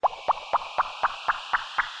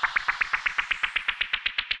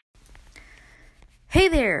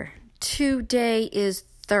Today is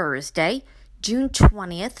Thursday, June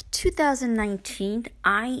 20th, 2019.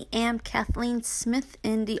 I am Kathleen Smith,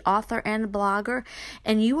 indie author and blogger,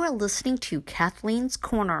 and you are listening to Kathleen's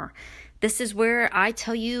Corner. This is where I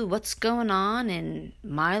tell you what's going on in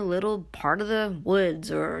my little part of the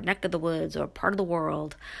woods or neck of the woods or part of the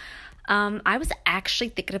world. I was actually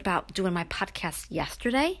thinking about doing my podcast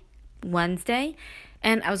yesterday, Wednesday,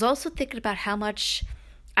 and I was also thinking about how much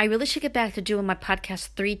I really should get back to doing my podcast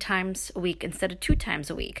 3 times a week instead of 2 times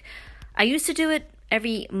a week. I used to do it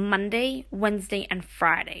every Monday, Wednesday, and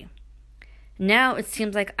Friday. Now it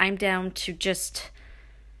seems like I'm down to just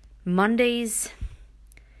Mondays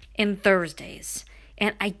and Thursdays.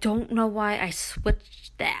 And I don't know why I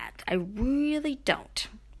switched that. I really don't.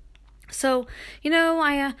 So,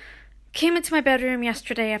 I came into my bedroom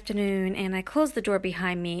yesterday afternoon and I closed the door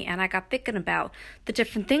behind me and I got thinking about the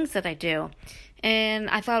different things that I do. And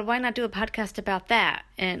I thought, why not do a podcast about that?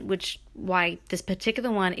 And why this particular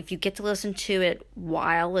one, if you get to listen to it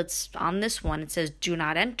while it's on this one, it says do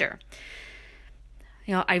not enter.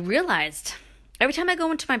 I realized every time I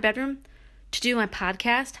go into my bedroom to do my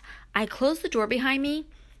podcast, I close the door behind me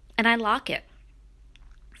and I lock it.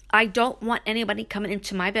 I don't want anybody coming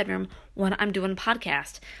into my bedroom when I'm doing a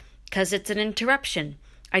podcast because it's an interruption.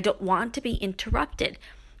 I don't want to be interrupted.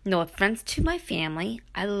 No offense to my family.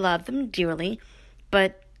 I love them dearly,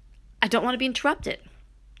 but I don't want to be interrupted.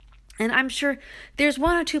 And I'm sure there's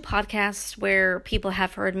 1 or 2 podcasts where people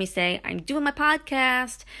have heard me say, I'm doing my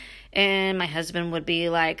podcast, and my husband would be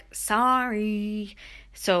like, sorry.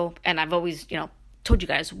 So, and I've always, told you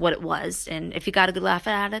guys what it was, and if you got a good laugh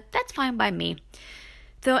at it, that's fine by me.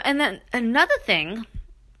 So, and then another thing,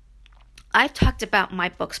 I've talked about my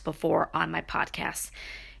books before on my podcast.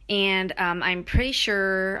 And I'm pretty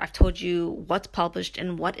sure I've told you what's published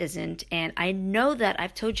and what isn't. And I know that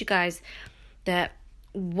I've told you guys that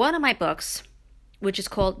one of my books, which is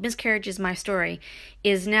called Miscarriage is My Story,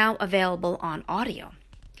 is now available on audio.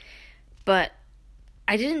 But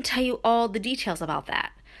I didn't tell you all the details about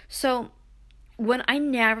that. So when I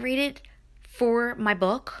narrated for my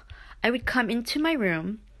book, I would come into my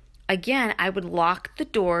room. Again, I would lock the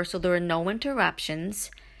door so there were no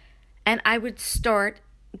interruptions. And I would start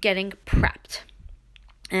getting prepped.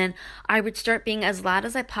 And I would start being as loud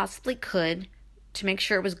as I possibly could to make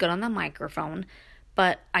sure it was good on the microphone.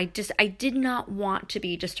 But I did not want to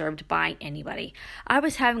be disturbed by anybody. I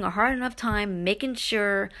was having a hard enough time making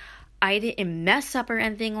sure I didn't mess up or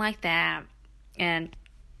anything like that. And,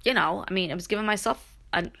 I was giving myself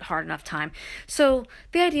a hard enough time. So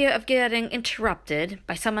the idea of getting interrupted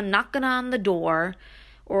by someone knocking on the door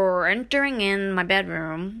or entering in my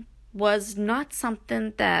bedroom was not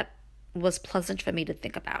something that was pleasant for me to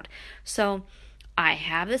think about. So I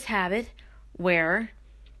have this habit where,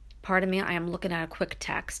 pardon me, I am looking at a quick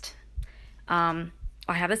text. I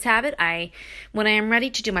have this habit, when I am ready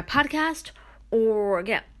to do my podcast or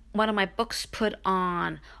get one of my books put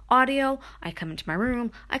on audio, I come into my room,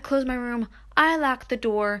 I close my room, I lock the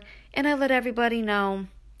door, and I let everybody know,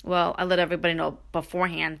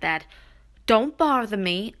 beforehand that don't bother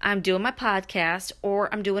me. I'm doing my podcast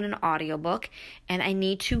or I'm doing an audiobook and I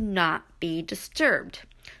need to not be disturbed.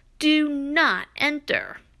 Do not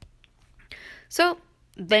enter. So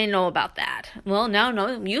they know about that. Well,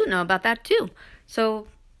 no, you know about that too. So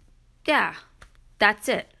yeah, that's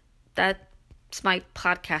it. That's my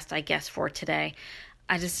podcast, I guess, for today.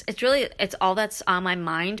 It's all that's on my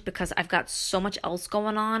mind because I've got so much else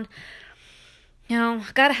going on.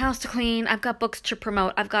 I've got a house to clean. I've got books to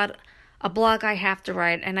promote. I've got a blog I have to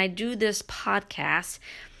write, and I do this podcast,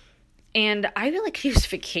 and I really could use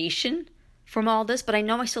vacation from all this, but I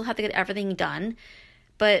know I still have to get everything done.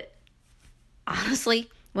 But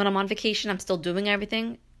honestly, when I'm on vacation, I'm still doing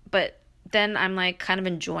everything, but then I'm kind of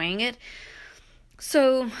enjoying it.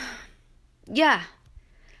 So yeah,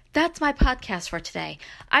 that's my podcast for today.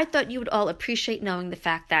 I thought you would all appreciate knowing the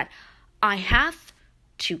fact that I have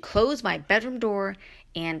to close my bedroom door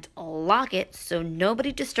and lock it so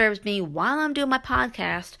nobody disturbs me while I'm doing my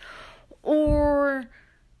podcast or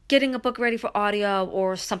getting a book ready for audio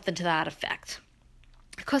or something to that effect.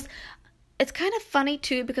 Because it's kind of funny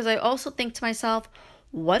too, because I also think to myself,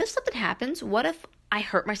 what if something happens? What if I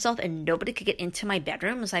hurt myself and nobody could get into my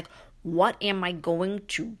bedroom? It's what am I going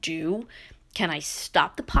to do? Can I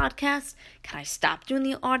stop the podcast? Can I stop doing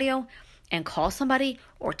the audio and call somebody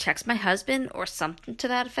or text my husband or something to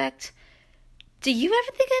that effect? Do you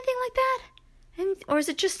ever think anything like that? Or is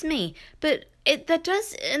it just me? But that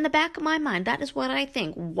does, in the back of my mind, that is what I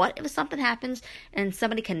think. What if something happens and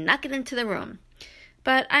somebody cannot get into the room?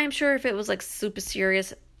 But I am sure if it was super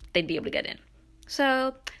serious, they'd be able to get in.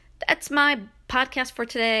 So that's my podcast for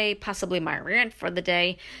today, possibly my rant for the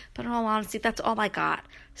day, but in all honesty, that's all I got.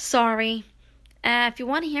 Sorry. If you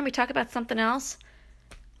want to hear me talk about something else,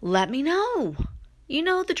 let me know. You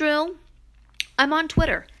know the drill. I'm on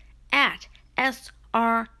Twitter at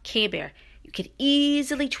SRKBear. You can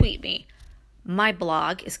easily tweet me. My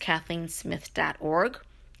blog is KathleenSmith.org.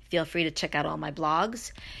 Feel free to check out all my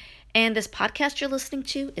blogs. And this podcast you're listening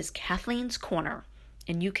to is Kathleen's Corner.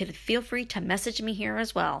 And you can feel free to message me here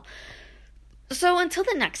as well. So until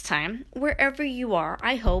the next time, wherever you are,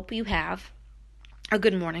 I hope you have a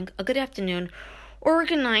good morning, a good afternoon, or a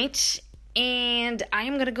good night. And I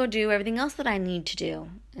am going to go do everything else that I need to do.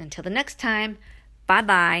 Until the next time,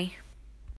 bye-bye.